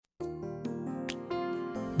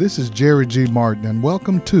This is Jerry G. Martin, and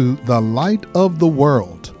welcome to The Light of the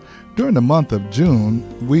World. During the month of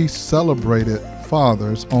June, we celebrated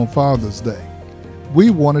fathers on Father's Day. We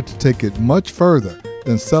wanted to take it much further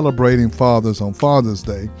than celebrating fathers on Father's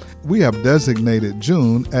Day. We have designated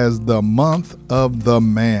June as the month of the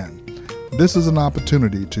man. This is an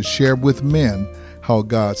opportunity to share with men how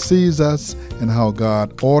God sees us and how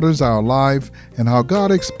God orders our life and how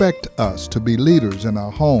God expects us to be leaders in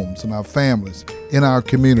our homes, in our families, in our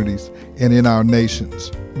communities, and in our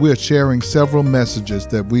nations. We're sharing several messages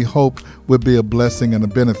that we hope will be a blessing and a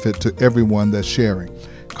benefit to everyone that's sharing.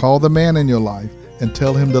 Call the man in your life and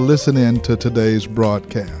tell him to listen in to today's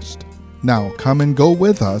broadcast. Now, come and go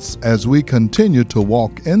with us as we continue to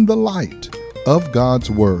walk in the light of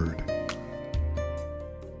God's Word.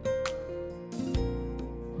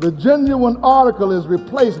 The genuine article is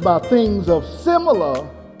replaced by things of similar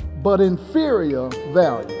but inferior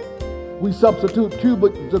value. We substitute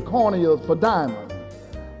cubic zirconia for diamond,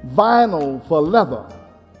 vinyl for leather,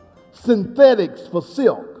 synthetics for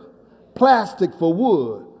silk, plastic for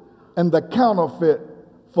wood, and the counterfeit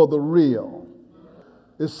for the real.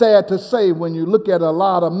 It's sad to say when you look at a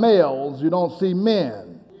lot of males, you don't see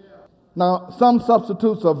men. Now, some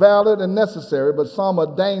substitutes are valid and necessary, but some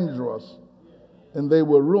are dangerous, and they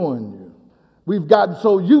will ruin you. We've gotten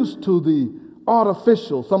so used to the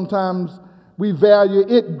artificial, sometimes we value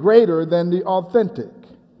it greater than the authentic.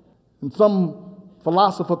 And some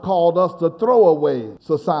philosopher called us the throwaway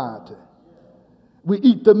society. We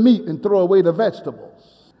eat the meat and throw away the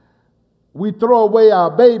vegetables. We throw away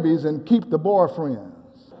our babies and keep the boyfriends.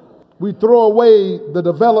 We throw away the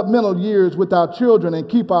developmental years with our children and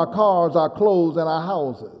keep our cars, our clothes, and our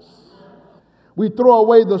houses. We throw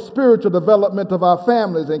away the spiritual development of our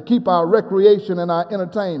families and keep our recreation and our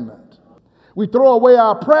entertainment. We throw away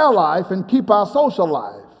our prayer life and keep our social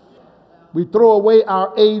life. We throw away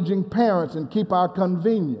our aging parents and keep our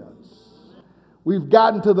convenience. We've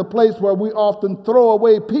gotten to the place where we often throw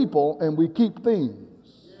away people and we keep things.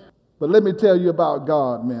 But let me tell you about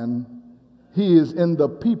God, man. He is in the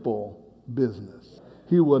people business.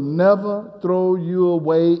 He will never throw you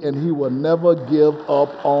away, and he will never give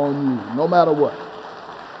up on you, no matter what.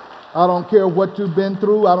 I don't care what you've been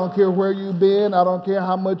through. I don't care where you've been. I don't care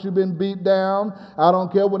how much you've been beat down. I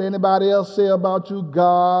don't care what anybody else say about you.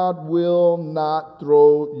 God will not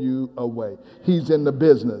throw you away. He's in the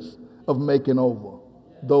business of making over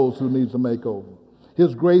those who need to make over.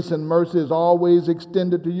 His grace and mercy is always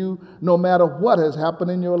extended to you, no matter what has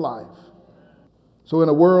happened in your life. So in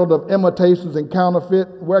a world of imitations and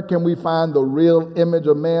counterfeit, where can we find the real image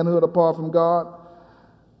of manhood apart from God?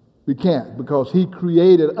 We can't, because he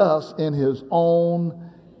created us in his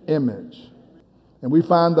own image. And we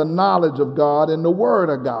find the knowledge of God in the Word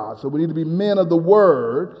of God. So we need to be men of the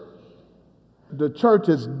Word. The church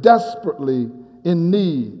is desperately in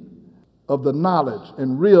need of the knowledge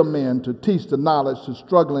and real men to teach the knowledge to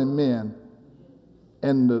struggling men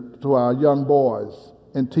and to our young boys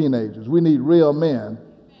and teenagers. We need real men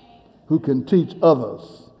who can teach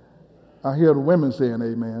others. I hear the women saying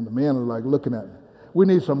amen. The men are like looking at me. We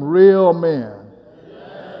need some real men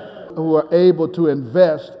who are able to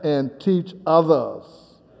invest and teach others.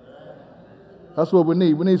 That's what we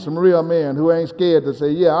need. We need some real men who ain't scared to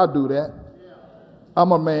say, yeah, I'll do that.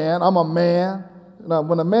 I'm a man. I'm a man. Now,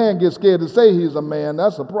 when a man gets scared to say he's a man,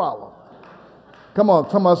 that's a problem. Come on,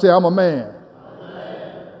 somebody say, I'm a man.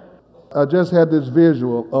 I just had this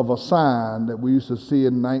visual of a sign that we used to see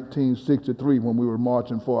in 1963 when we were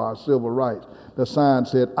marching for our civil rights. The sign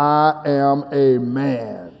said, I am a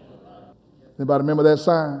man. Anybody remember that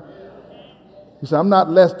sign? He said, I'm not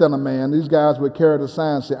less than a man. These guys would carry the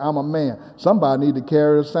sign and say, I'm a man. Somebody need to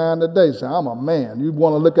carry the sign today. Say, I'm a man. You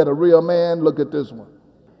want to look at a real man? Look at this one.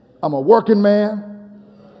 I'm a working man.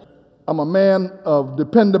 I'm a man of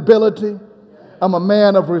dependability. I'm a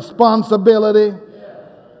man of responsibility.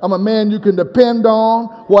 I'm a man you can depend on.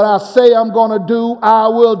 What I say I'm going to do, I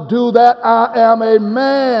will do that. I am a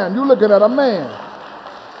man. You're looking at a man.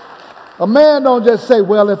 A man don't just say,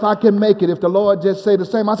 well, if I can make it, if the Lord just say the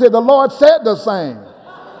same. I said, the Lord said the same.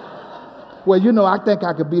 Well, you know, I think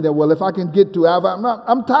I could be there. Well, if I can get to it.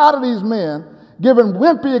 I'm tired of these men giving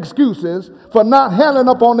wimpy excuses for not handling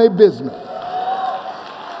up on their business.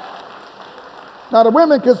 Now, the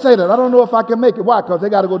women can say that. I don't know if I can make it. Why? Because they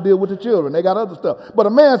got to go deal with the children. They got other stuff. But a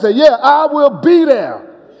man say, yeah, I will be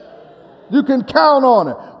there. You can count on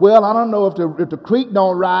it. Well, I don't know if the creek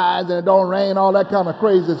don't rise and it don't rain, all that kind of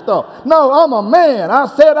crazy stuff. No, I'm a man. I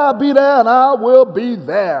said I'll be there and I will be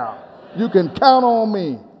there. You can count on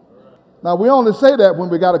me. Now, we only say that when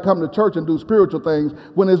we got to come to church and do spiritual things.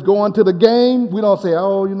 When it's going to the game, we don't say,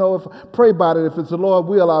 oh, if pray about it. If it's the Lord's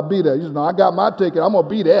will, I'll be there. I got my ticket. I'm going to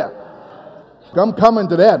be there. I'm coming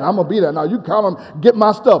to that. I'm going to be there. Now, you come and get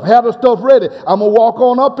my stuff. Have the stuff ready. I'm going to walk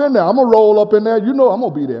on up in there. I'm going to roll up in there. I'm going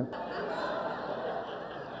to be there.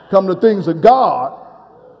 Come to things of God.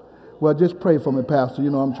 Well, just pray for me, Pastor.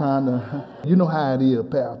 I'm trying to, you know how it is,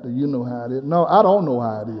 Pastor. You know how it is. No, I don't know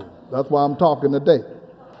how it is. That's why I'm talking today.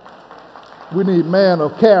 We need men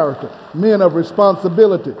of character, men of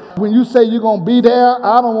responsibility. When you say you're going to be there,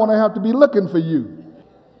 I don't want to have to be looking for you.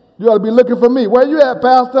 You ought to be looking for me. Where you at,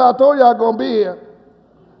 Pastor? I told you I'm going to be here.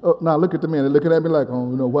 Oh, now look at the men. They're looking at me like, oh,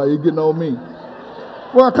 why you getting on me?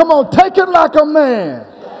 Well, come on, take it like a man.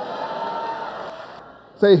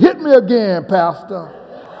 Say, hit me again, Pastor.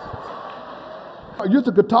 I used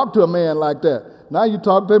to could talk to a man like that. Now you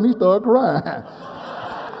talk to him, he start crying.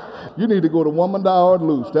 You need to go to Woman Thou Art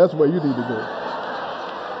Loose. That's where you need to go.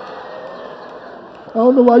 I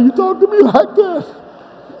don't know why you talk to me like that.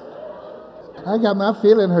 I got my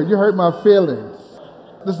feeling hurt. You hurt my feelings.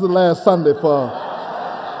 This is the last Sunday for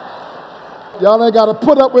y'all ain't got to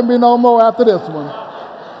put up with me no more after this one.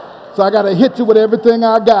 So I got to hit you with everything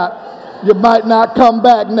I got. You might not come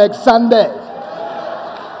back next Sunday.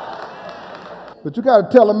 But you got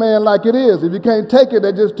to tell a man like it is. If you can't take it,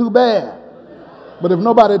 that's just too bad. But if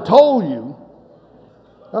nobody told you,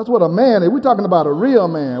 that's what a man is. We're talking about a real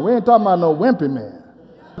man. We ain't talking about no wimpy man.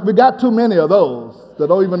 We got too many of those that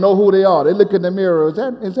don't even know who they are. They look in the mirror. Is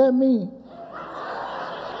that me?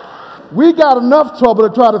 We got enough trouble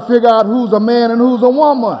to try to figure out who's a man and who's a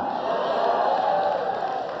woman.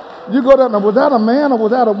 You go down, was that a man or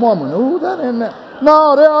was that a woman? Who's that in there?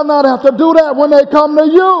 No, they'll not have to do that when they come to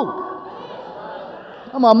you.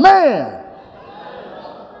 I'm a man.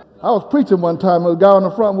 I was preaching one time, a guy on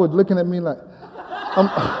the front was looking at me like,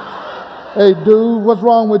 hey, dude, what's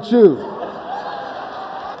wrong with you?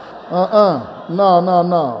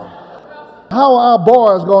 No. How are our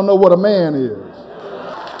boys going to know what a man is?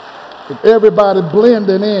 If everybody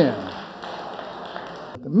blending in.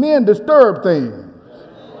 Men disturb things.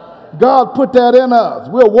 God put that in us.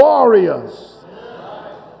 We're warriors.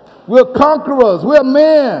 We're conquerors. We're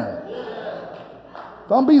men.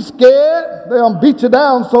 Don't be scared. They'll beat you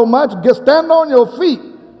down so much. Stand on your feet.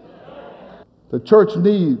 The church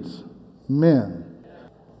needs men.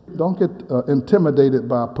 Don't get intimidated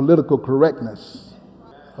by political correctness.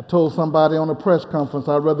 I told somebody on a press conference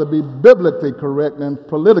I'd rather be biblically correct than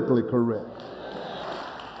politically correct.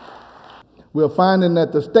 We're finding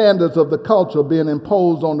that the standards of the culture being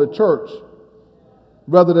imposed on the church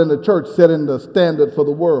rather than the church setting the standard for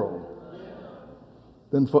the world.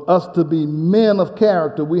 Then for us to be men of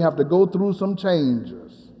character, we have to go through some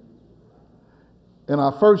changes. And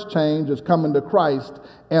our first change is coming to Christ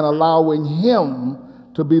and allowing Him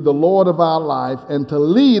to be the Lord of our life and to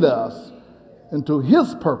lead us into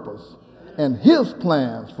His purpose and His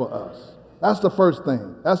plans for us. That's the first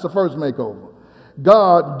thing. That's the first makeover.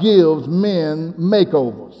 God gives men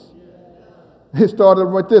makeovers. He started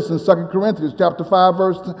with this in 2 Corinthians chapter 5,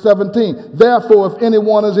 verse 17. Therefore, if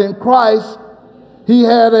anyone is in Christ, he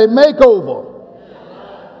had a makeover.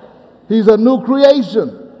 He's a new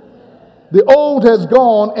creation. The old has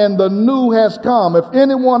gone and the new has come. If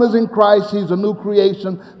anyone is in Christ, he's a new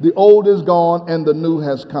creation. The old is gone and the new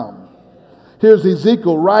has come. Here's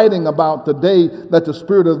Ezekiel writing about the day that the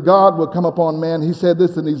Spirit of God will come upon man. He said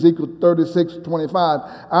this in Ezekiel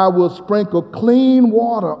 36:25. I will sprinkle clean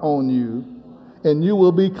water on you, and you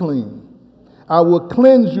will be clean. I will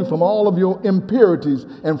cleanse you from all of your impurities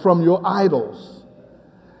and from your idols.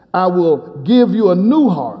 I will give you a new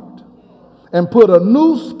heart and put a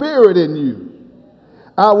new spirit in you.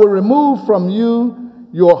 I will remove from you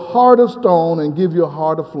your heart of stone and give you a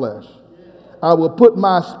heart of flesh. I will put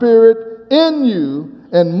my spirit in you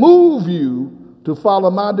and move you to follow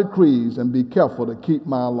my decrees and be careful to keep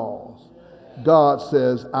my laws. God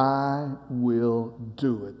says, I will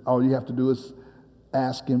do it. All you have to do is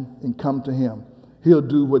ask Him and come to Him. He'll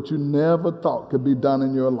do what you never thought could be done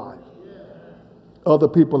in your life. Other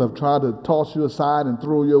people have tried to toss you aside and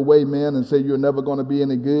throw you away, man, and say you're never going to be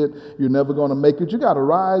any good. You're never going to make it. You got to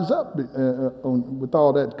rise up with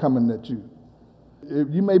all that coming at you.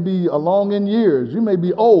 You may be along in years. You may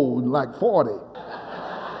be old, like 40.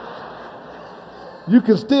 You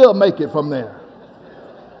can still make it from there.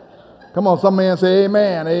 Come on, some man say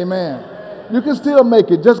amen, amen. You can still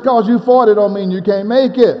make it. Just because you're 40 don't mean you can't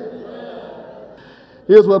make it.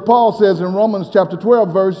 Here's what Paul says in Romans chapter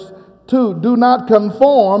 12, verse 2. Do not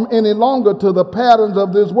conform any longer to the patterns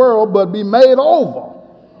of this world, but be made over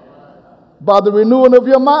by the renewing of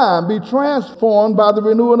your mind. Be transformed by the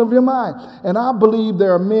renewing of your mind. And I believe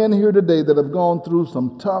there are men here today that have gone through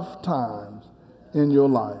some tough times in your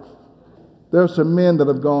life. There are some men that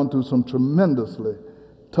have gone through some tremendously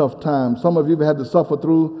tough times. Some of you have had to suffer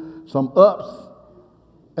through some ups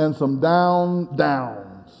and some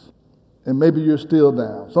downs. And maybe you're still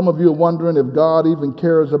down. Some of you are wondering if God even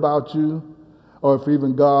cares about you, or if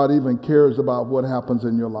even God even cares about what happens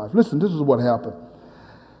in your life. Listen, this is what happened.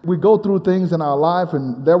 We go through things in our life,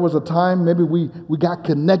 and there was a time maybe we got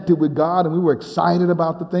connected with God and we were excited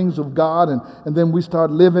about the things of God, and then we start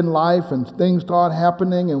living life and things start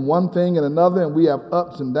happening and one thing and another, and we have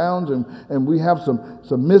ups and downs, and we have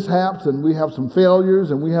some mishaps, and we have some failures,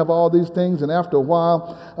 and we have all these things, and after a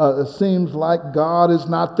while it seems like God is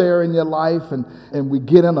not there in your life, and we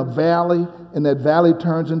get in a valley, and that valley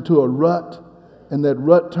turns into a rut, and that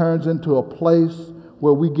rut turns into a place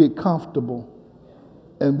where we get comfortable.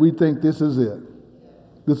 And we think this is it.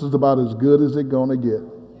 This is about as good as it's going to get.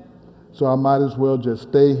 So I might as well just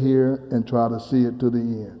stay here and try to see it to the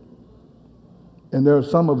end. And there are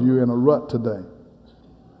some of you in a rut today.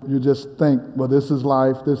 You just think, well, this is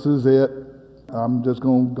life. This is it. I'm just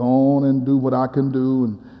going to go on and do what I can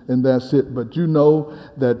do, and that's it. But you know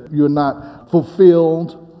that you're not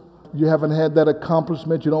fulfilled. You haven't had that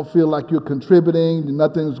accomplishment. You don't feel like you're contributing.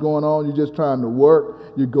 Nothing's going on. You're just trying to work.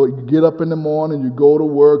 You get up in the morning, you go to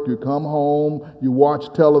work, you come home, you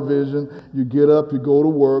watch television. You get up, you go to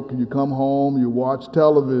work, you come home, you watch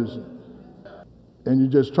television. And you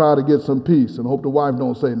just try to get some peace and hope the wife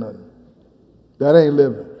don't say nothing. That ain't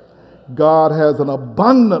living. God has an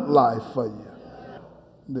abundant life for you.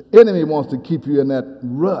 The enemy wants to keep you in that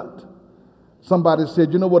rut. Somebody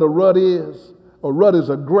said, you know what a rut is? A rut is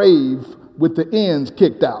a grave with the ends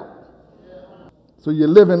kicked out. So you're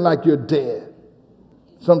living like you're dead.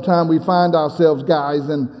 Sometimes we find ourselves, guys,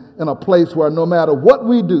 in a place where no matter what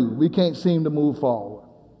we do, we can't seem to move forward.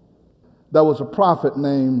 There was a prophet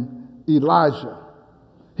named Elijah.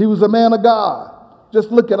 He was a man of God.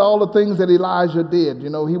 Just look at all the things that Elijah did. You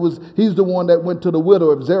know, he's the one that went to the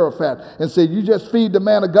widow of Zarephath and said, you just feed the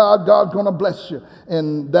man of God, God's going to bless you.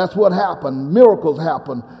 And that's what happened. Miracles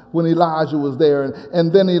happened when Elijah was there.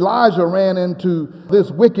 And then Elijah ran into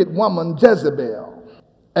this wicked woman, Jezebel.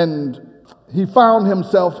 And he found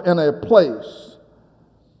himself in a place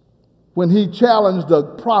when he challenged the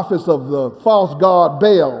prophets of the false god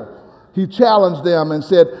Baal. He challenged them and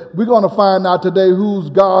said, we're going to find out today whose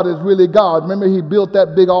God is really God. Remember, he built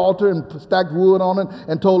that big altar and stacked wood on it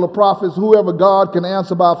and told the prophets, whoever God can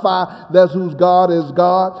answer by fire, that's whose God is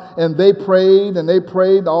God. And they prayed,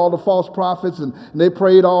 all the false prophets, and they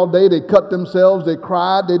prayed all day. They cut themselves, they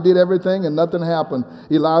cried, they did everything, and nothing happened.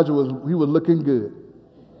 Elijah was looking good.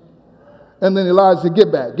 And then Elijah said,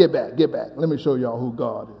 get back. Let me show y'all who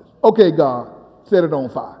God is. Okay, God, set it on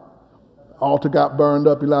fire. Altar got burned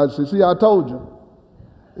up. Elijah said, see, I told you.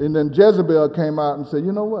 And then Jezebel came out and said,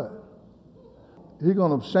 you know what? He's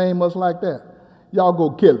going to shame us like that. Y'all go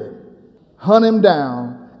kill him. Hunt him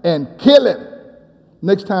down and kill him.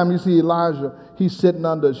 Next time you see Elijah, he's sitting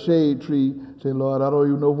under a shade tree saying, Lord, I don't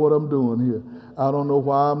even know what I'm doing here. I don't know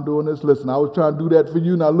why I'm doing this. Listen, I was trying to do that for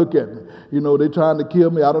you. Now look at me. You know, they're trying to kill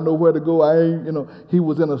me. I don't know where to go. He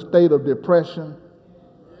was in a state of depression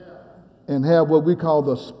and had what we call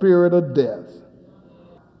the spirit of death.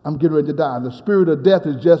 I'm getting ready to die. The spirit of death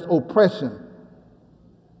is just oppression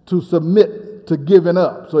to submit to giving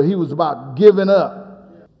up. So he was about giving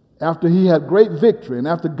up after he had great victory and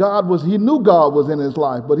after he knew God was in his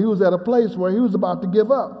life, but he was at a place where he was about to give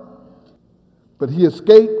up. But he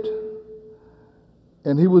escaped.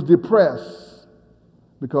 And he was depressed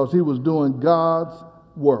because he was doing God's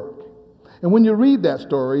work. And when you read that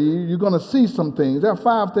story, you're going to see some things. There are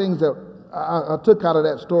 5 things that I took out of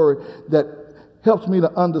that story that helps me to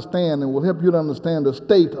understand and will help you to understand the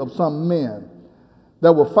state of some men.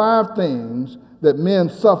 There were 5 things that men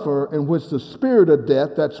suffer in which the spirit of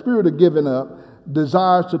death, that spirit of giving up,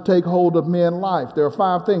 desires to take hold of men's life. There are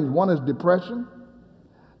 5 things. One is depression.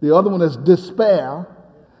 The other one is despair.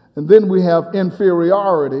 And then we have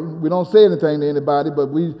inferiority. We don't say anything to anybody, but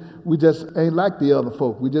we just ain't like the other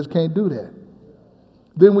folk. We just can't do that.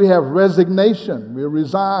 Then we have resignation. We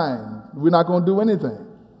resign. We're not going to do anything.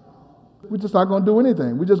 We're just not going to do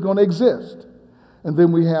anything. We're just going to exist. And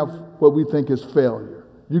then we have what we think is failure.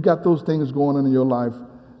 You got those things going on in your life.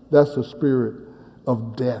 That's the spirit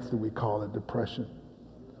of death, we call it, depression.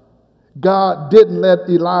 God didn't let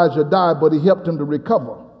Elijah die, but he helped him to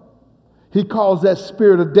recover. He caused that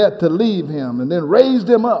spirit of death to leave him and then raised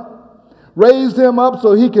him up. Raised him up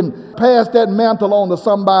so he can pass that mantle on to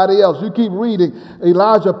somebody else. You keep reading.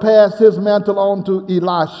 Elijah passed his mantle on to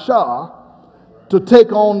Elisha. to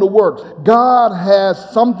take on the works. God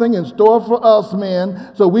has something in store for us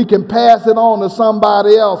men so we can pass it on to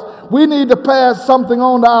somebody else. We need to pass something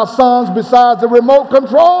on to our sons besides the remote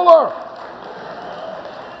controller.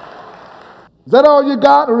 Is that all you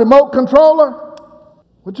got, a remote controller?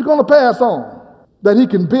 What you going to pass on that he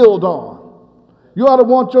can build on? You ought to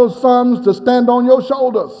want your sons to stand on your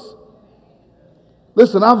shoulders.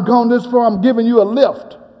 Listen, I've gone this far, I'm giving you a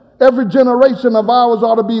lift. Every generation of ours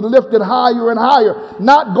ought to be lifted higher and higher,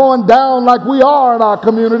 not going down like we are in our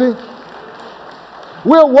community.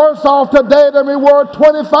 We're worse off today than we were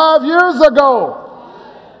 25 years ago.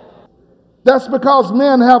 That's because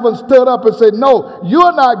men haven't stood up and said, no,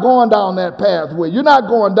 you're not going down that pathway. You're not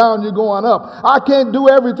going down, you're going up. I can't do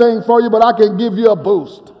everything for you, but I can give you a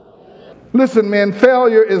boost. Listen, men,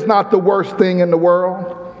 failure is not the worst thing in the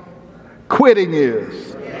world. Quitting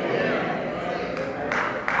is.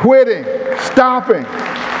 Quitting, stopping,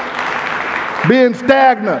 being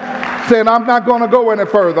stagnant, saying, I'm not going to go any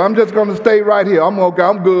further. I'm just going to stay right here. I'm okay.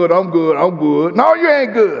 I'm good. No, you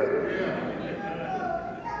ain't good.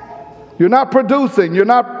 You're not producing. You're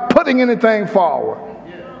not putting anything forward.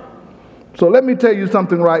 So let me tell you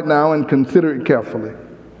something right now and consider it carefully.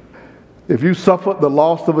 If you suffered the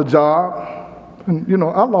loss of a job, and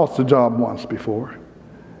I lost a job once before,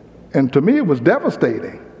 and to me it was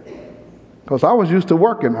devastating. Because I was used to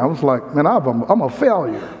working. I was like, man, I'm a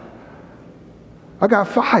failure. I got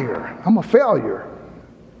fired. I'm a failure.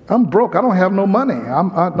 I'm broke. I don't have no money.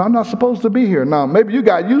 I'm not supposed to be here. Now, maybe you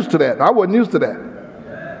got used to that. I wasn't used to that.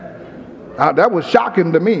 That was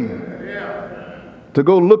shocking to me. To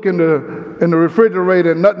go look in the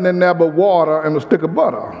refrigerator and nothing in there but water and a stick of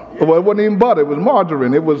butter. Well, it wasn't even butter. It was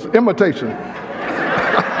margarine. It was imitation.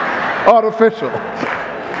 Artificial.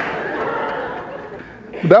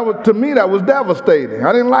 To me, that was devastating.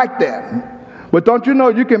 I didn't like that. But don't you know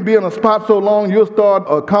you can be in a spot so long you'll start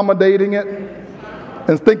accommodating it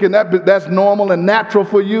and thinking that's normal and natural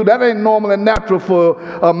for you. That ain't normal and natural for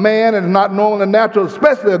a man, and it's not normal and natural,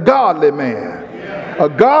 especially a godly man. A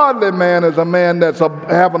godly man is a man that's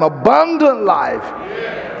have an abundant life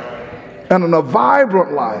and a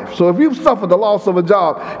vibrant life. So if you've suffered the loss of a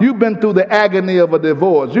job, you've been through the agony of a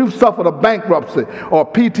divorce, you've suffered a bankruptcy or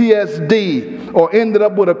PTSD or ended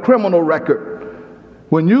up with a criminal record,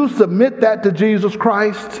 when you submit that to Jesus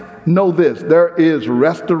Christ, know this: there is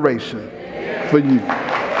restoration for you.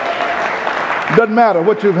 Doesn't matter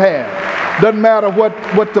what you've had. Doesn't matter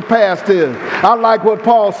what the past is. I like what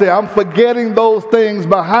Paul said. I'm forgetting those things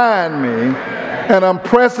behind me, and I'm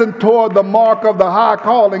pressing toward the mark of the high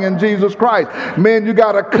calling in Jesus Christ. Man, you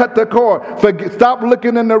got to cut the cord. Stop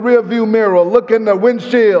looking in the rearview mirror. Look in the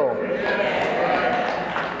windshield.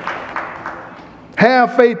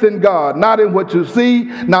 Have faith in God, not in what you see,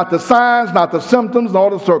 not the signs, not the symptoms,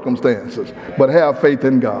 nor the circumstances, but have faith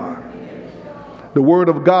in God. The Word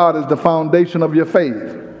of God is the foundation of your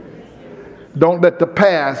faith. Don't let the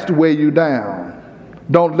past weigh you down.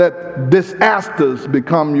 Don't let disasters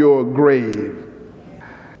become your grave.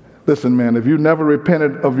 Listen, man, if you never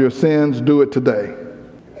repented of your sins, do it today.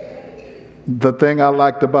 The thing I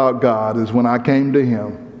liked about God is when I came to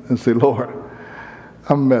Him and said, Lord,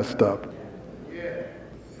 I'm messed up.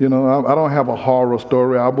 I don't have a horror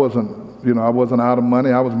story. I wasn't out of money.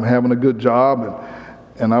 I was having a good job,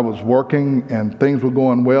 and I was working, and things were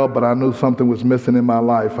going well, but I knew something was missing in my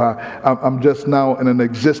life. I'm just now in an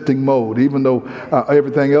existing mode. Even though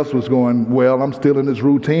everything else was going well, I'm still in this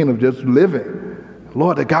routine of just living.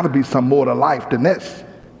 Lord, there got to be some more to life than this.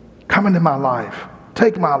 Come into my life.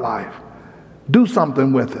 Take my life. Do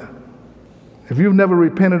something with it. If you've never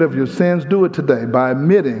repented of your sins, do it today by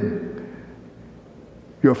admitting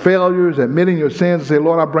your failures, admitting your sins, and say,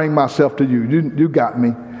 Lord, I bring myself to you. You got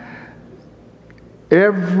me.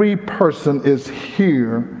 Every person is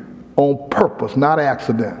here on purpose, not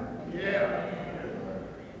accident.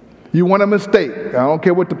 You want a mistake. I don't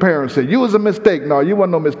care what the parents say. You was a mistake. No, you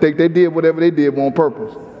wasn't no mistake. They did whatever they did on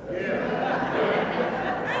purpose.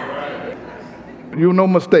 You were no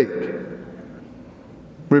mistake.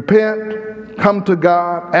 Repent, come to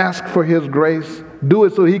God, ask for His grace. Do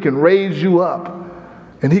it so He can raise you up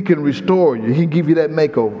and He can restore you. He can give you that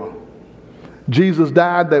makeover. Jesus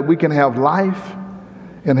died that we can have life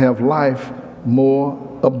and have life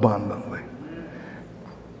more abundantly.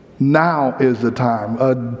 Now is the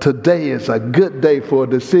time. Today is a good day for a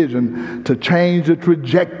decision to change the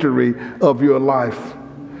trajectory of your life.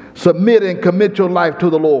 Submit and commit your life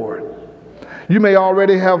to the Lord. You may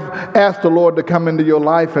already have asked the Lord to come into your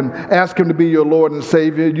life and ask Him to be your Lord and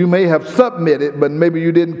Savior. You may have submitted, but maybe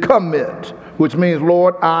you didn't commit which means,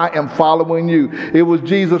 Lord, I am following you. It was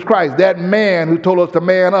Jesus Christ, that man who told us to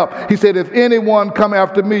man up. He said, if anyone come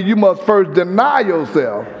after me, you must first deny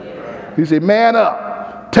yourself. He said, man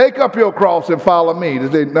up, take up your cross and follow me. He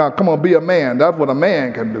said, now come on, be a man. That's what a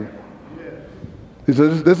man can do. He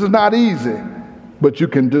says, this is not easy, but you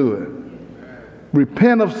can do it.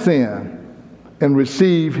 Repent of sin and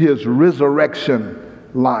receive his resurrection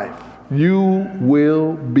life. You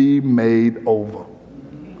will be made over.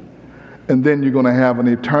 And then you're going to have an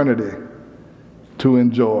eternity to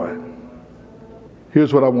enjoy.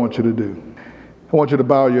 Here's what I want you to do. I want you to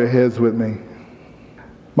bow your heads with me.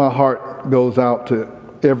 My heart goes out to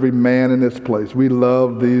every man in this place. We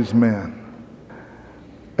love these men.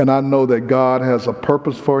 And I know that God has a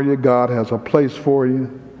purpose for you. God has a place for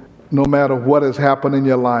you. No matter what has happened in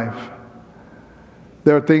your life.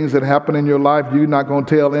 There are things that happen in your life you're not going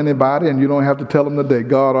to tell anybody, and you don't have to tell them today.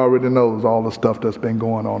 God already knows all the stuff that's been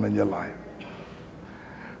going on in your life.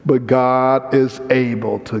 But God is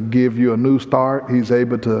able to give you a new start. He's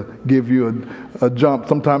able to give you a jump.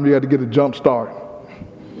 Sometimes you have to get a jump start.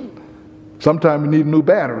 Sometimes you need a new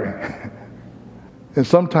battery. And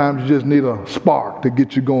sometimes you just need a spark to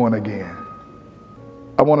get you going again.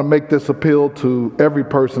 I want to make this appeal to every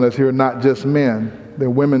person that's here, not just men. There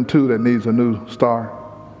are women too that needs a new start.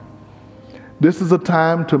 This is a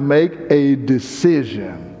time to make a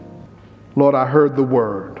decision. Lord, I heard the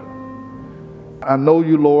word. I know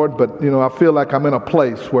you, Lord, but I feel like I'm in a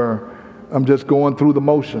place where I'm just going through the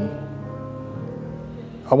motion.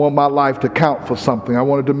 I want my life to count for something. I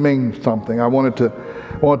want it to mean something. I want it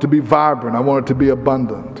to be vibrant. I want it to be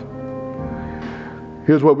abundant.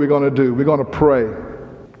 Here's what we're going to do. We're going to pray.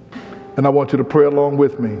 And I want you to pray along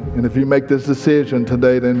with me. And if you make this decision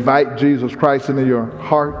today to invite Jesus Christ into your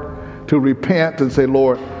heart, to repent and say,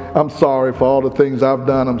 Lord, I'm sorry for all the things I've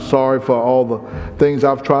done. I'm sorry for all the things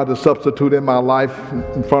I've tried to substitute in my life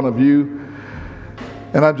in front of you.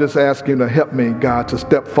 And I'm just asking you to help me, God, to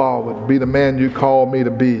step forward, be the man you call me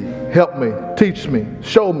to be. Help me, teach me,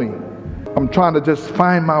 show me. I'm trying to just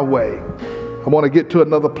find my way. I want to get to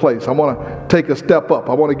another place. I want to take a step up.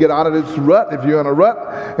 I want to get out of this rut if you're in a rut.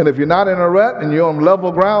 And if you're not in a rut and you're on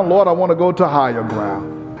level ground, Lord, I want to go to higher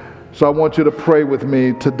ground. So I want you to pray with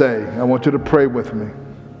me today. I want you to pray with me.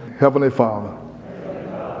 Heavenly Father,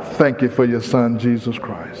 thank you for your Son, Jesus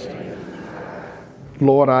Christ.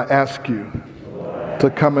 Lord, I ask you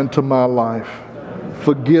to come into my life.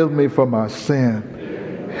 Forgive me for my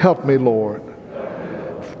sin. Help me, Lord,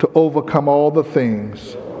 to overcome all the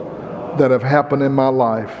things that have happened in my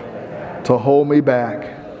life to hold me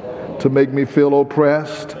back, to make me feel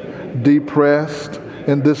oppressed, depressed,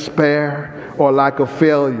 in despair, or like a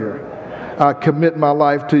failure. I commit my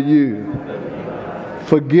life to you.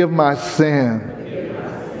 Forgive my sin.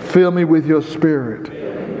 Fill me with your Spirit.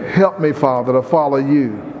 Help me, Father, to follow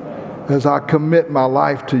you as I commit my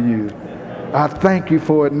life to you. I thank you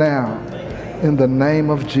for it now in the name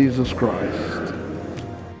of Jesus Christ.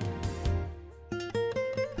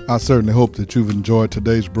 I certainly hope that you've enjoyed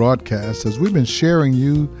today's broadcast as we've been sharing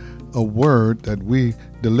you a word that we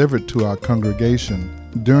delivered to our congregation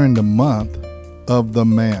during the month of the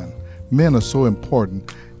man. Men are so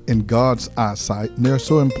important in God's eyesight, and they're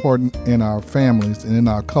so important in our families and in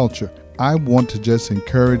our culture. I want to just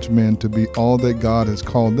encourage men to be all that God has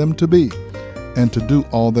called them to be and to do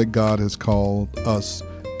all that God has called us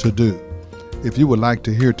to do. If you would like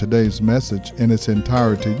to hear today's message in its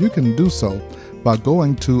entirety, you can do so by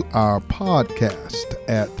going to our podcast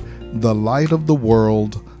at The Light of the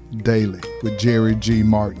World Daily with Jerry G.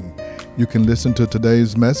 Martin. You can listen to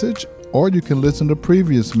today's message, or you can listen to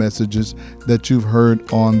previous messages that you've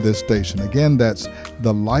heard on this station. Again, that's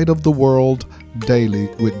The Light of the World Daily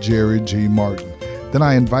with Jerry G. Martin. Then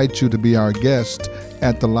I invite you to be our guest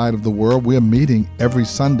at The Light of the World. We're meeting every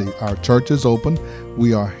Sunday. Our church is open.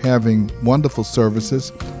 We are having wonderful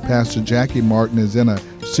services. Pastor Jackie Martin is in a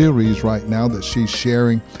series right now that she's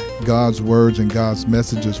sharing God's words and God's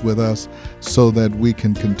messages with us so that we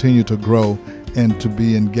can continue to grow and to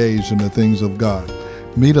be engaged in the things of God.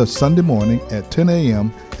 Meet us Sunday morning at 10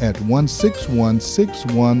 a.m. at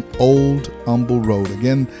 16161 Old Humble Road.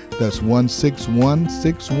 Again, that's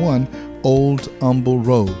 16161 Old Humble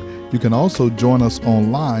Road. You can also join us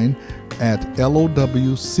online at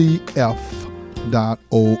lowcf.org.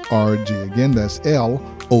 Again, that's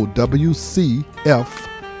lowcf.org.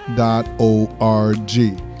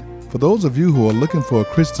 For those of you who are looking for a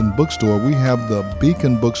Christian bookstore, we have the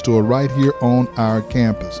Beacon Bookstore right here on our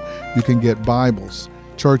campus. You can get Bibles,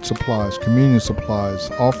 church supplies, communion supplies,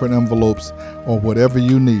 offering envelopes, or whatever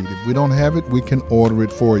you need. If we don't have it, we can order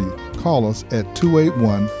it for you. call us at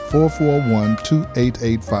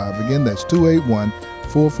 281-441-2885. Again, that's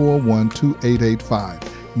 281-441-2885.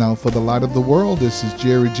 Now, for the Light of the World, this is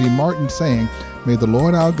Jerry G. Martin saying, may the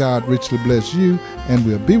Lord our God richly bless you, and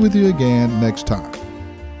we'll be with you again next time.